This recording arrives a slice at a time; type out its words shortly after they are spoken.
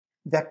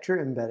Vector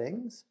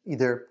embeddings,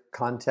 either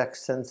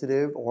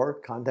context-sensitive or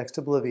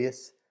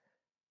context-oblivious,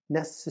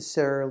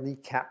 necessarily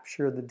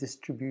capture the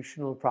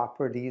distributional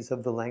properties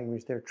of the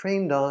language they're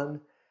trained on.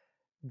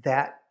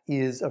 That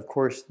is, of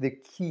course, the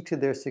key to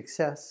their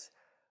success,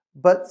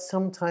 but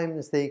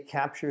sometimes they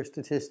capture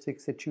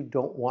statistics that you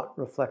don't want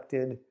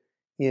reflected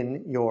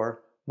in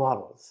your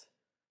models,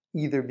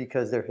 either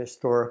because they're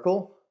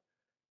historical,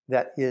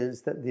 that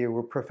is, that there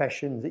were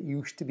professions that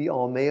used to be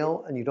all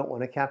male and you don't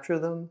want to capture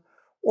them,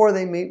 or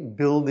they may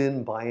build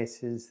in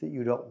biases that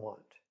you don't want.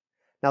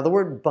 Now, the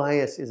word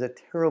bias is a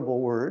terrible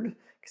word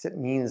because it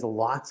means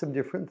lots of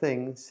different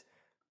things,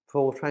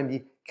 so we'll try and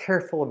be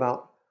careful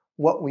about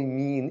what we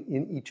mean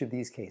in each of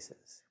these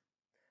cases.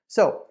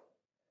 So,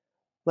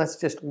 let's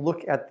just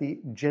look at the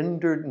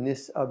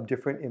genderedness of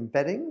different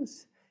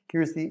embeddings.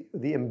 Here's the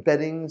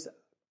embeddings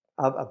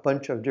of a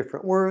bunch of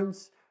different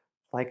words,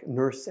 like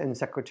nurse and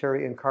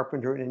secretary and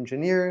carpenter and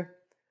engineer.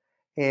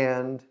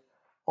 And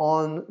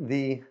on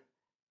the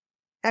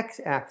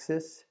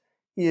x-axis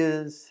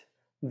is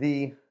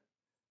the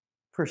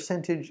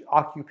percentage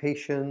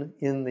occupation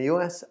in the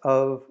US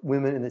of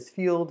women in this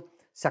field.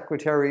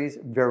 Secretaries,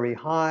 very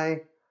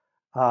high.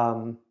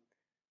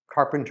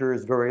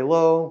 Carpenters, very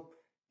low.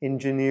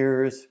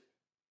 Engineers,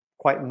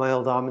 quite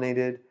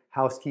male-dominated.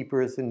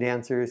 Housekeepers and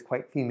dancers,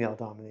 quite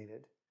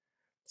female-dominated.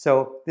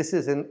 So this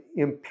is an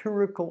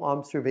empirical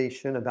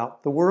observation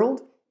about the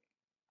world.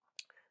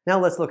 Now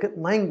let's look at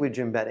language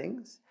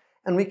embeddings.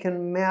 And we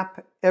can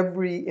map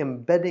every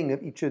embedding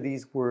of each of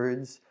these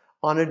words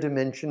on a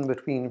dimension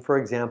between, for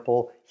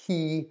example,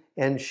 he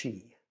and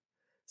she.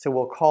 So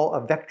we'll call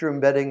a vector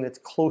embedding that's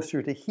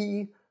closer to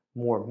he,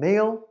 more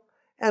male,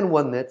 and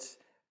one that's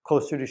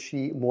closer to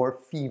she, more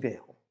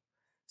female.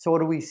 So what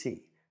do we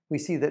see? We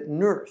see that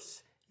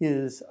nurse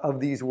is,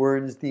 of these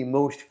words, the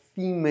most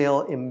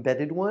female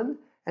embedded one,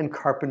 and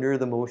carpenter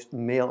the most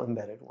male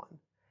embedded one.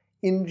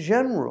 In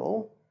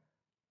general,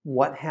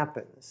 what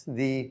happens?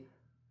 The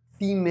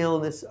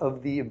femaleness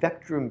of the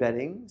vector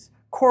embeddings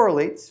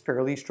correlates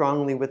fairly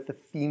strongly with the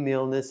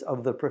femaleness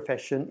of the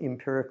profession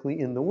empirically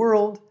in the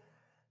world.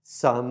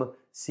 Some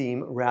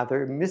seem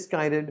rather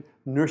misguided.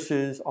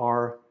 Nurses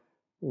are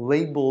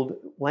labeled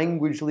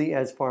languagely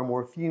as far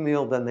more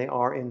female than they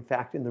are, in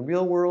fact, in the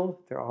real world.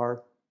 There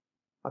are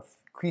an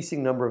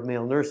increasing number of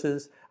male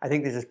nurses. I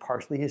think this is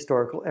partially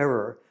historical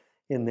error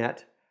in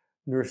that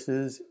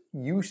nurses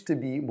used to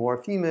be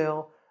more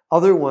female.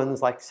 Other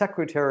ones, like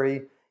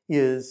secretary,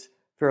 is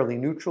fairly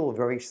neutral,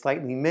 very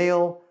slightly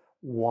male.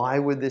 Why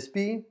would this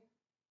be?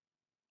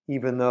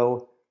 Even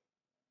though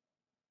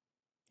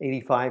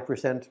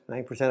 85%,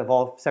 90% of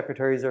all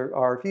secretaries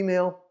are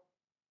female.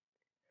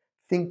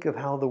 Think of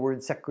how the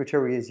word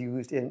secretary is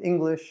used in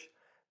English.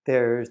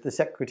 There's the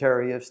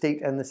Secretary of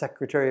State and the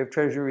Secretary of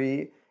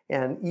Treasury,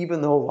 and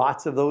even though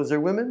lots of those are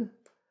women,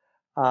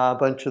 a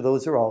bunch of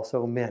those are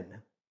also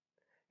men.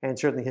 And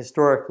certainly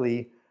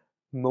historically,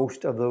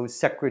 most of those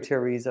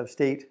secretaries of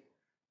state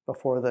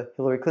before the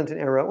Hillary Clinton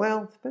era,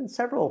 well, it's been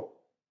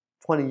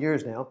 20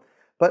 years now,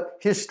 but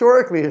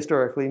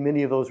historically,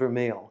 many of those were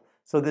male.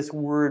 So this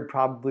word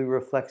probably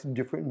reflects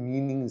different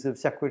meanings of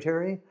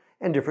secretary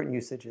and different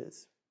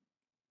usages.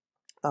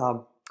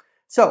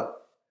 So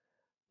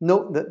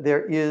note that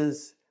there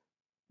is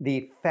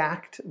the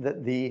fact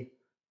that the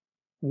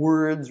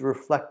words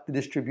reflect the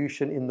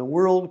distribution in the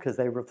world because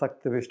they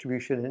reflect the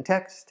distribution in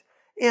text.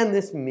 And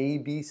this may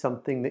be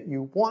something that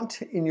you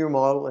want in your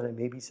model, and it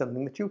may be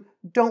something that you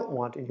don't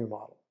want in your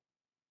model.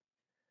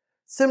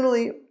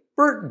 Similarly,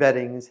 BERT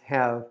embeddings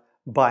have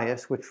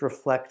bias which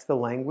reflects the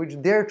language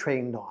they're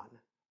trained on.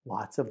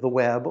 Lots of the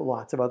web,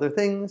 lots of other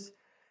things.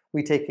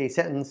 We take a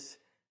sentence,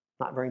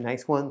 not very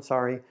nice one,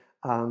 sorry.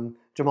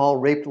 Jamal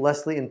raped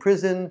Leslie in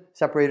prison.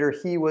 Separator,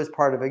 he was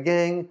part of a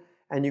gang.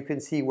 And you can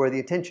see where the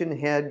attention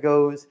head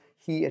goes.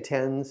 He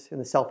attends in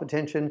the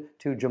self-attention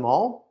to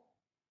Jamal.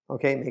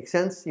 Okay, makes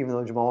sense, even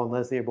though Jamal and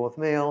Leslie are both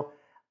male.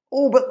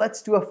 Oh, but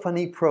let's do a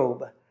funny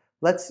probe.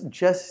 Let's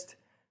just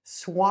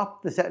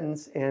swap the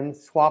sentence and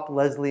swap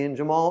Leslie and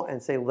Jamal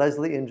and say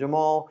Leslie and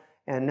Jamal.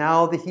 And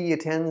now the he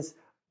attends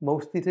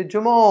mostly to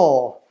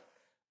Jamal,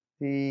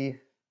 the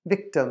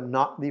victim,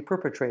 not the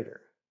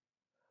perpetrator.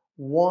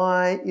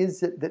 Why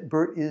is it that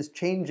BERT is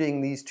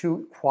changing these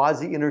two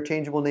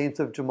quasi-interchangeable names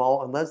of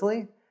Jamal and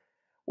Leslie?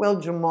 Well,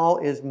 Jamal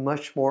is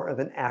much more of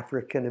an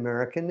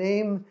African-American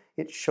name.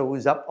 It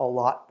shows up a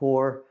lot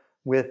more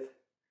with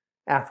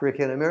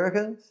African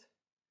Americans.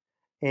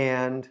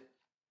 And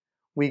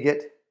we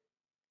get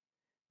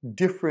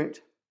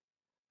different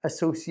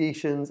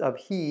associations of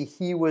he.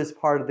 He was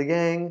part of the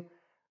gang.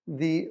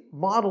 The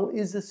model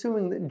is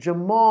assuming that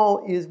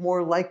Jamal is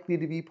more likely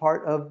to be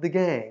part of the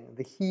gang.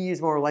 The he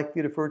is more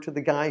likely to refer to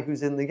the guy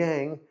who's in the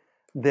gang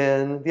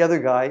than the other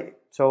guy.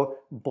 So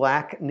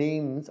black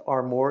names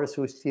are more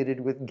associated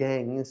with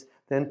gangs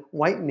than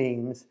white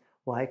names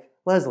like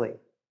Leslie.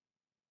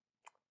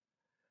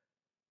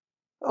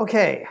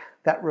 Okay,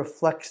 that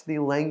reflects the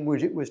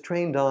language it was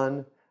trained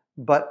on,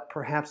 but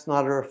perhaps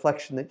not a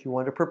reflection that you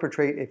want to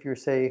perpetrate if you're,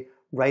 say,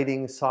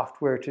 writing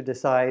software to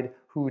decide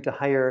who to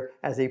hire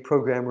as a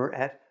programmer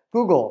at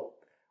Google,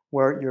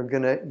 where you're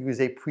going to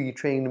use a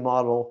pre-trained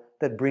model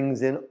that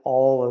brings in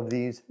all of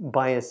these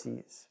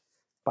biases.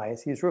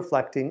 Biases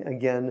reflecting,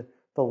 again,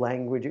 the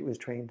language it was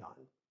trained on.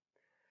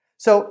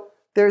 So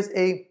there's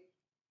a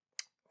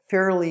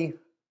fairly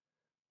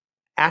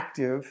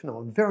active,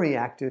 no, very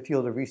active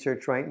field of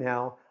research right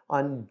now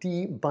on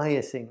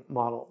de-biasing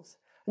models.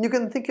 And you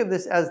can think of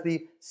this as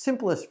the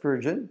simplest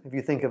version, if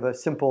you think of a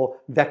simple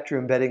vector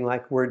embedding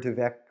like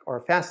Word2Vec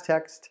or fast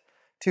text,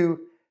 to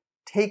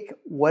take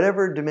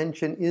whatever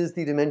dimension is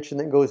the dimension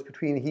that goes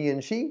between he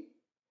and she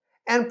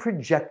and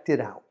project it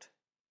out.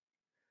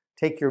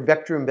 Take your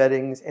vector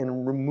embeddings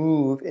and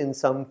remove in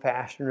some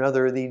fashion or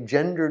other the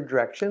gendered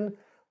direction,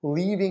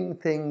 leaving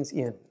things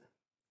in.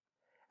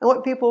 And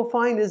what people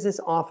find is this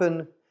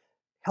often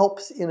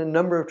helps in a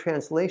number of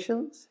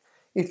translations.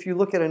 If you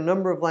look at a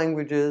number of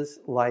languages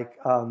like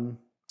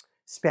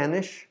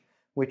Spanish,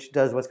 which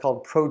does what's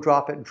called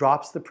pro-drop, it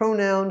drops the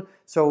pronoun.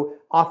 So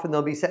often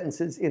there'll be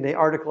sentences in an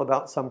article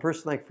about some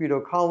person like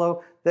Frida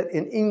Kahlo that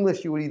in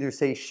English you would either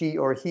say she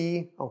or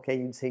he. Okay,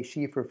 you'd say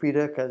she for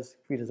Frida because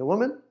Frida's a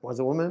woman, was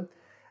a woman.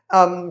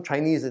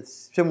 Chinese,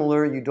 it's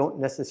similar. You don't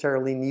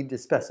necessarily need to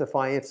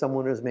specify if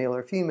someone is male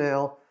or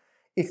female.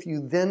 If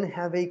you then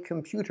have a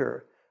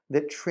computer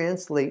that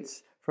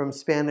translates from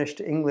Spanish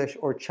to English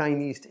or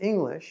Chinese to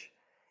English,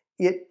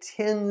 it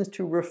tends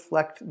to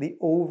reflect the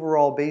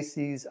overall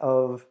bases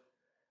of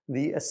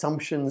the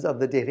assumptions of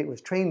the data it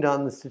was trained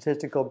on, the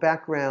statistical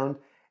background,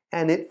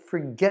 and it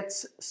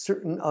forgets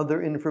certain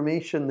other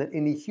information that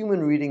any human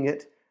reading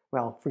it,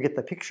 well, forget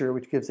the picture,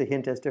 which gives a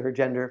hint as to her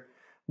gender,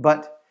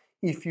 but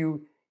if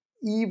you,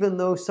 even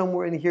though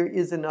somewhere in here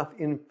is enough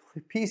in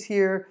piece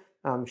here,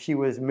 she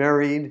was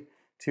married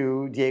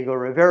to Diego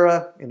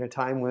Rivera in a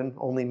time when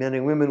only men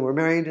and women were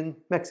married in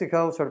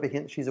Mexico, sort of a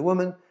hint she's a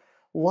woman.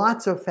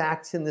 Lots of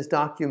facts in this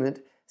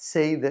document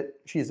say that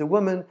she's a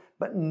woman,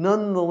 but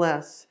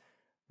nonetheless,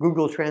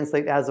 Google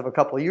Translate as of a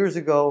couple of years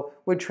ago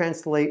would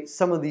translate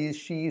some of these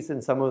she's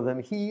and some of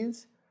them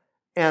he's,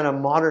 and a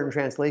modern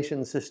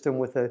translation system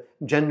with a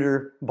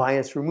gender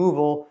bias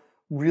removal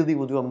really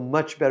will do a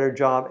much better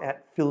job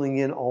at filling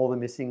in all the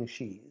missing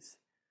she's.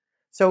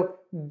 So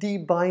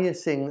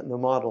debiasing the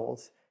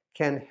models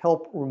can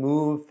help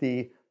remove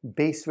the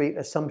base rate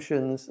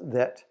assumptions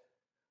that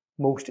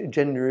most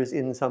genders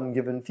in some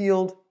given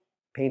field,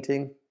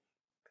 painting,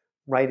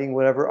 writing,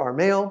 whatever, are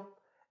male,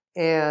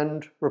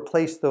 and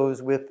replace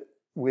those with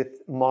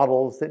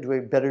models that do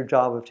a better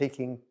job of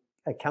taking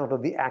account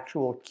of the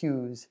actual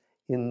cues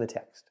in the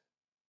text.